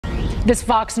This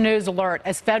Fox News alert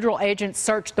as federal agents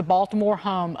searched the Baltimore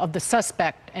home of the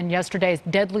suspect in yesterday's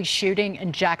deadly shooting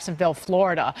in Jacksonville,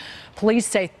 Florida. Police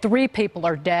say 3 people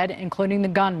are dead, including the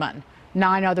gunman,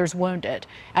 9 others wounded,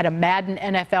 at a Madden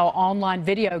NFL online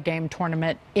video game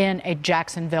tournament in a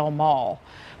Jacksonville mall.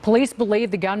 Police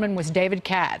believe the gunman was David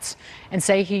Katz and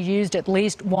say he used at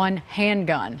least 1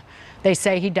 handgun. They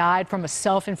say he died from a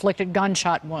self-inflicted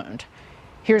gunshot wound.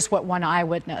 Here's what one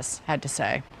eyewitness had to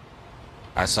say.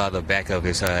 I saw the back of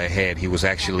his head. He was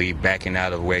actually backing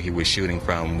out of where he was shooting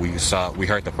from. We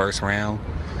heard the first round,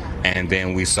 and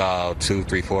then we saw 2,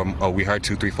 3, 4. Oh, we heard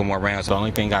 2, 3, 4 more rounds. The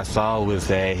only thing I saw was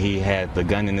that he had the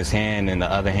gun in his hand, and the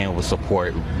other hand was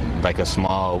support, like a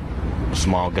small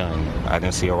gun. I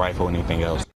didn't see a rifle or anything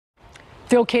else.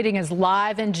 Phil Keating is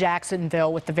live in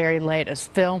Jacksonville with the very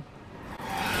latest. Phil.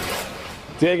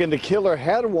 Dagen, the killer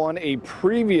had won a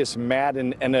previous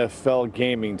Madden NFL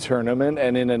gaming tournament,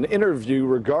 and in an interview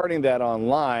regarding that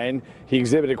online, he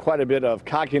exhibited quite a bit of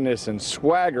cockiness and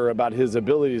swagger about his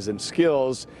abilities and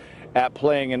skills at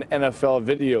playing an NFL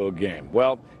video game.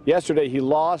 Well, yesterday he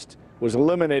lost, was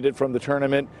eliminated from the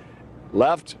tournament,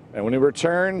 left, and when he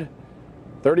returned,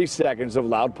 30 seconds of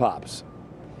loud pops.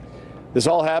 This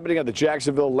all happening at the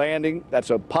Jacksonville Landing.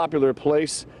 That's a popular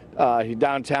place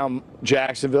downtown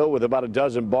Jacksonville with about a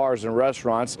dozen bars and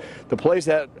restaurants. The place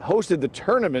that hosted the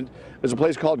tournament is a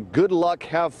place called Good Luck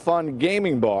Have Fun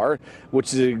Gaming Bar,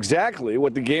 which is exactly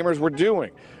what the gamers were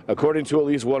doing. According to at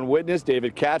least one witness,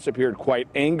 David Katz appeared quite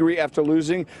angry after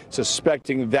losing,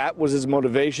 suspecting that was his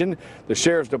motivation. The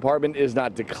sheriff's department is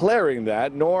not declaring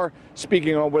that, nor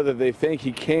speaking on whether they think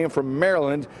he came from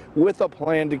Maryland with a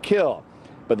plan to kill.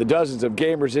 But the dozens of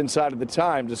gamers inside at the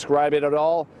time describe it at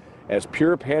all as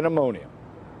pure pandemonium.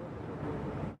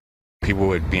 People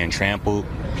were being trampled,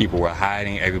 people were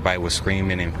hiding, everybody was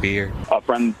screaming in fear. A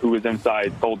friend who was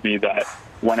inside told me that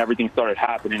when everything started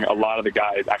happening, a lot of the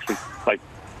guys actually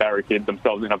barricaded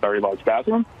themselves in a very large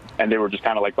bathroom, and they were just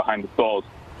kind of behind the stalls.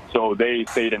 So they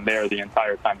stayed in there the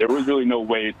entire time. There was really no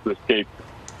way to escape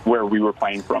where we were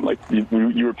playing from.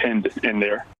 You were pinned in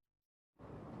there.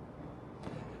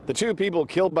 The 2 people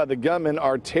killed by the gunman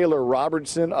are Taylor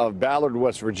Robertson of Ballard,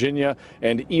 West Virginia,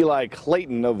 and Eli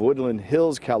Clayton of Woodland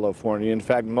Hills, California. In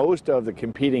fact, most of the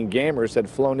competing gamers had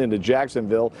flown into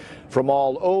Jacksonville from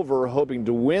all over, hoping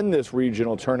to win this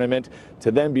regional tournament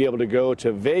to then be able to go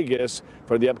to Vegas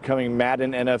for the upcoming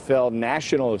Madden NFL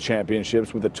National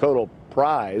Championships with a total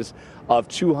prize of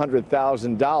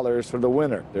 $200,000 for the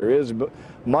winner. There is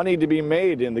money to be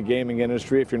made in the gaming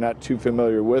industry if you're not too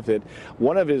familiar with it.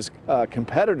 One of his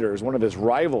competitors, one of his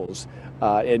rivals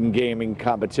in gaming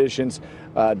competitions,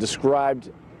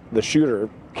 described the shooter,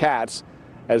 Katz,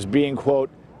 as being, quote,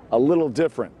 a little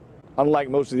different. Unlike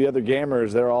most of the other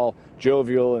gamers, they're all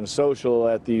jovial and social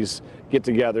at these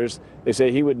get-togethers. They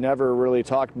say he would never really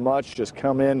talk much, just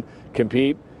come in,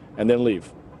 compete, and then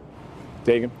leave.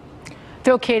 Dagen?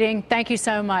 Phil Keating, thank you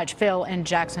so much. Phil in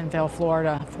Jacksonville,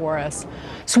 Florida for us.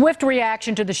 Swift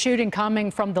reaction to the shooting coming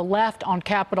from the left on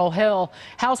Capitol Hill.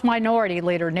 House Minority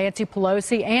Leader Nancy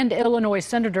Pelosi and Illinois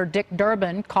Senator Dick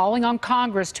Durbin calling on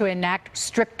Congress to enact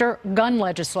stricter gun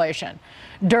legislation.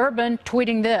 Durbin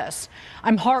tweeting this: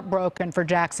 "I'm heartbroken for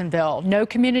Jacksonville. No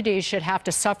community should have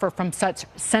to suffer from such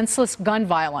senseless gun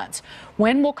violence.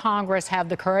 When will Congress have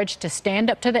the courage to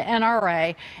stand up to the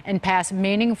NRA and pass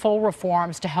meaningful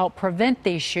reforms to help prevent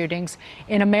these shootings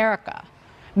in America?"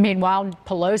 Meanwhile,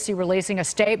 Pelosi releasing a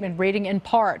statement reading in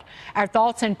part, "Our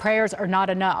thoughts and prayers are not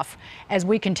enough. As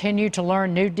we continue to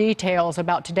learn new details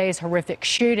about today's horrific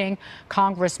shooting,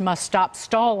 Congress must stop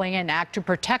stalling and act to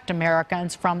protect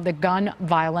Americans from the gun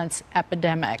violence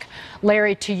epidemic."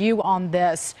 Larry, to you on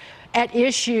this. At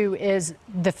issue is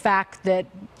the fact that,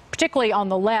 particularly on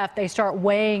the left, they start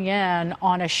weighing in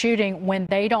on a shooting when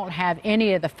they don't have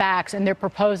any of the facts, and they're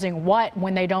proposing what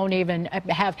when they don't even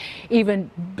have even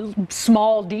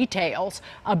small details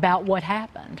about what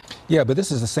happened. Yeah, but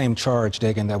this is the same charge,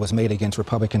 Dagen, that was made against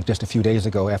Republicans just a few days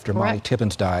ago after Molly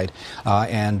Tippins died,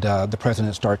 and the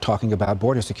president started talking about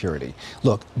border security.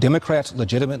 Look, Democrats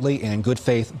legitimately and in good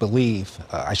faith believe,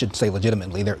 I shouldn't say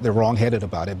legitimately, they're wrong-headed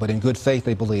about it, but in good faith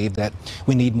they believe that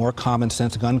we need more common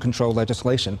sense gun control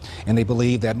legislation. And they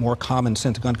believe that more common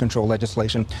sense gun control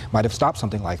legislation might have stopped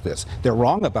something like this. They're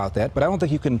wrong about that, but I don't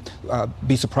think you can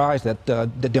be surprised that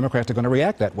the Democrats are going to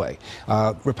react that way.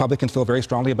 Republicans feel very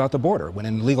strongly about the border. When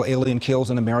an illegal alien kills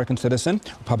an American citizen,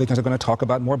 Republicans are going to talk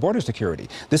about more border security.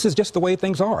 This is just the way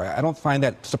things are. I don't find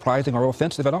that surprising or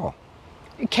offensive at all.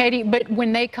 Katie, but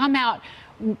when they come out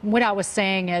what I was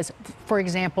saying is, for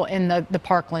example, in the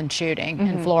Parkland shooting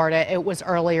in Florida, it was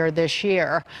earlier this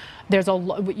year.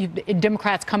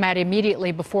 Democrats come out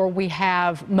immediately before we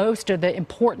have most of the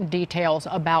important details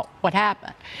about what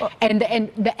happened. And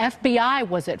the FBI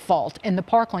was at fault in the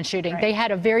Parkland shooting. They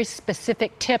had a very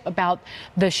specific tip about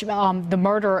the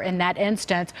murderer in that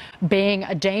instance being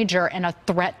a danger and a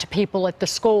threat to people at the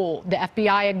school. The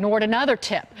FBI ignored another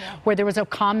tip where there was a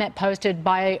comment posted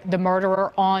by the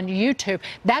murderer on YouTube.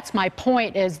 That's my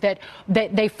point, is that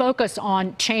they focus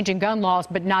on changing gun laws,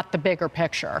 but not the bigger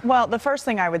picture. Well, the first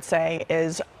thing I would say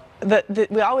is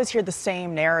we always hear the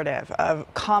same narrative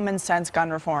of common sense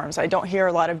gun reforms. I don't hear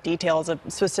a lot of details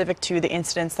specific to the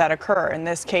incidents that occur. In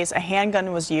this case, a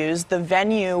handgun was used. The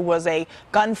venue was a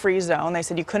gun-free zone. They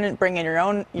said you couldn't bring in your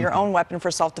own weapon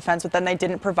for self-defense, but then they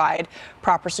didn't provide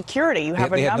proper security. You have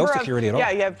they had no security at all.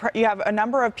 Yeah, you have a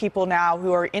number of people now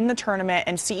who are in the tournament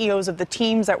and CEOs of the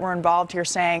teams that were involved here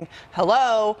saying,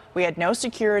 "Hello, we had no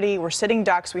security. We're sitting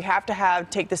ducks. We have to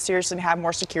take this seriously and have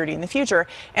more security in the future."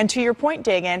 And to your point,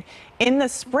 Dagen, in the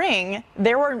spring,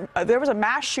 there was a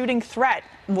mass shooting threat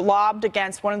lobbed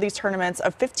against one of these tournaments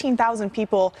of 15,000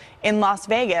 people in Las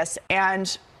Vegas,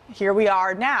 and here we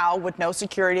are now with no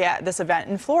security at this event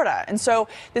in Florida. And so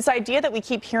this idea that we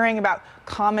keep hearing about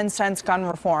common sense gun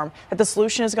reform, that the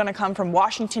solution is going to come from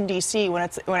Washington, D.C. when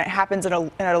it happens at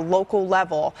a local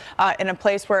level, in a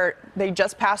place where they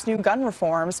just passed new gun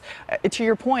reforms, to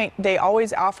your point, they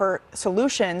always offer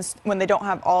solutions when they don't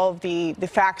have all of the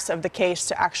facts of the case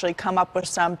to actually come up with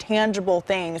some tangible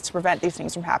things to prevent these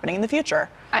things from happening in the future.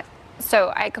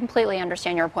 So I completely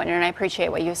understand your point, and I appreciate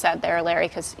what you said there, Larry,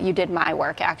 because you did my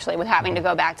work, actually, with having to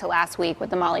go back to last week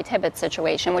with the Molly Tibbetts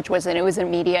situation, which was, it was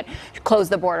immediate, close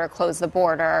the border, close the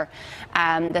border.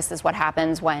 This is what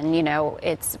happens when,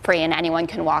 it's free and anyone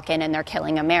can walk in and they're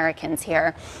killing Americans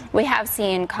here. We have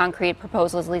seen concrete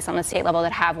proposals, at least on the state level,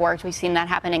 that have worked. We've seen that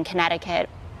happen in Connecticut.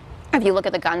 If you look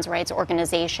at the guns rights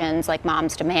organizations like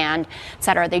Moms Demand, et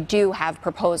cetera, they do have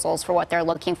proposals for what they're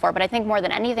looking for. But I think more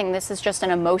than anything, this is just an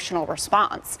emotional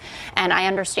response. And I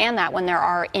understand that when there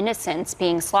are innocents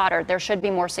being slaughtered, there should be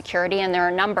more security. And there are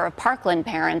a number of Parkland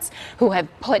parents who have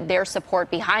put their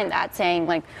support behind that, saying,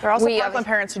 like, there are also Parkland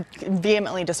parents who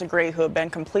vehemently disagree, who have been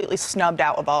completely snubbed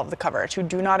out of all of the coverage, who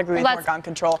do not agree with more gun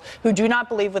control, who do not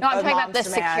believe with I'm talking Moms about the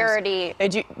Demand. Security.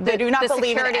 They do not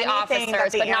believe in anything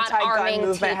officers, that the anti-gun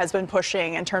movement has been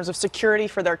pushing in terms of security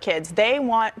for their kids. They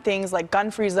want things like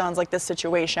gun-free zones like this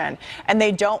situation, and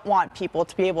they don't want people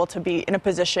to be able to be in a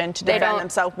position to defend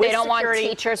themselves with security. They don't want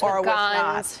teachers with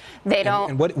guns. They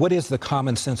don't. And what is the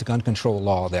common sense gun control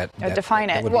law that define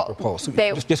it? That would be proposed?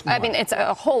 I mean, it's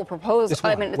a whole proposal.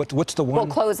 I mean, what's the one? Well,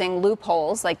 closing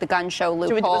loopholes, like the gun show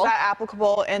loophole. Is that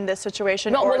applicable in this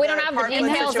situation? No, we don't have the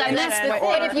details on this.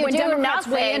 But if you when do Democrats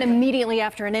nothing, weigh in immediately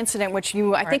after an incident, which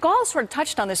I think all sort of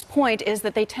touched on this point, is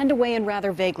that they tend to weigh in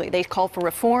rather vaguely. They call for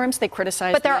reforms. They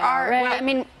criticize. But there the are. IRA. I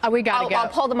mean, I'll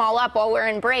pull them all up while we're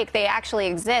in break. They actually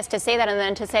exist. To say that and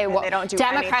then to say, well,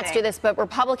 Democrats do this, but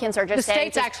Republicans are just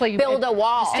saying, actually build a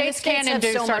wall. States can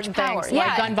do so certain things,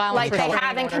 like gun violence, like they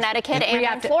have in Connecticut and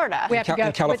in Florida.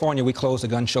 In California, we closed the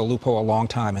gun show loophole a long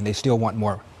time, and they still want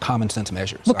more common sense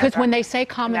measures. Because when they say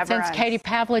common sense, Katie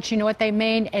Pavlich, you know what they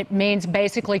mean? It means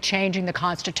basically changing the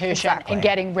Constitution and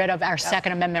getting rid of our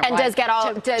Second Amendment rights.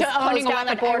 And does owning a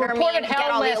weapon border mean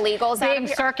get all the illegals out of here? Being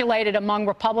circulated among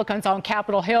Republicans on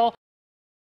Capitol Hill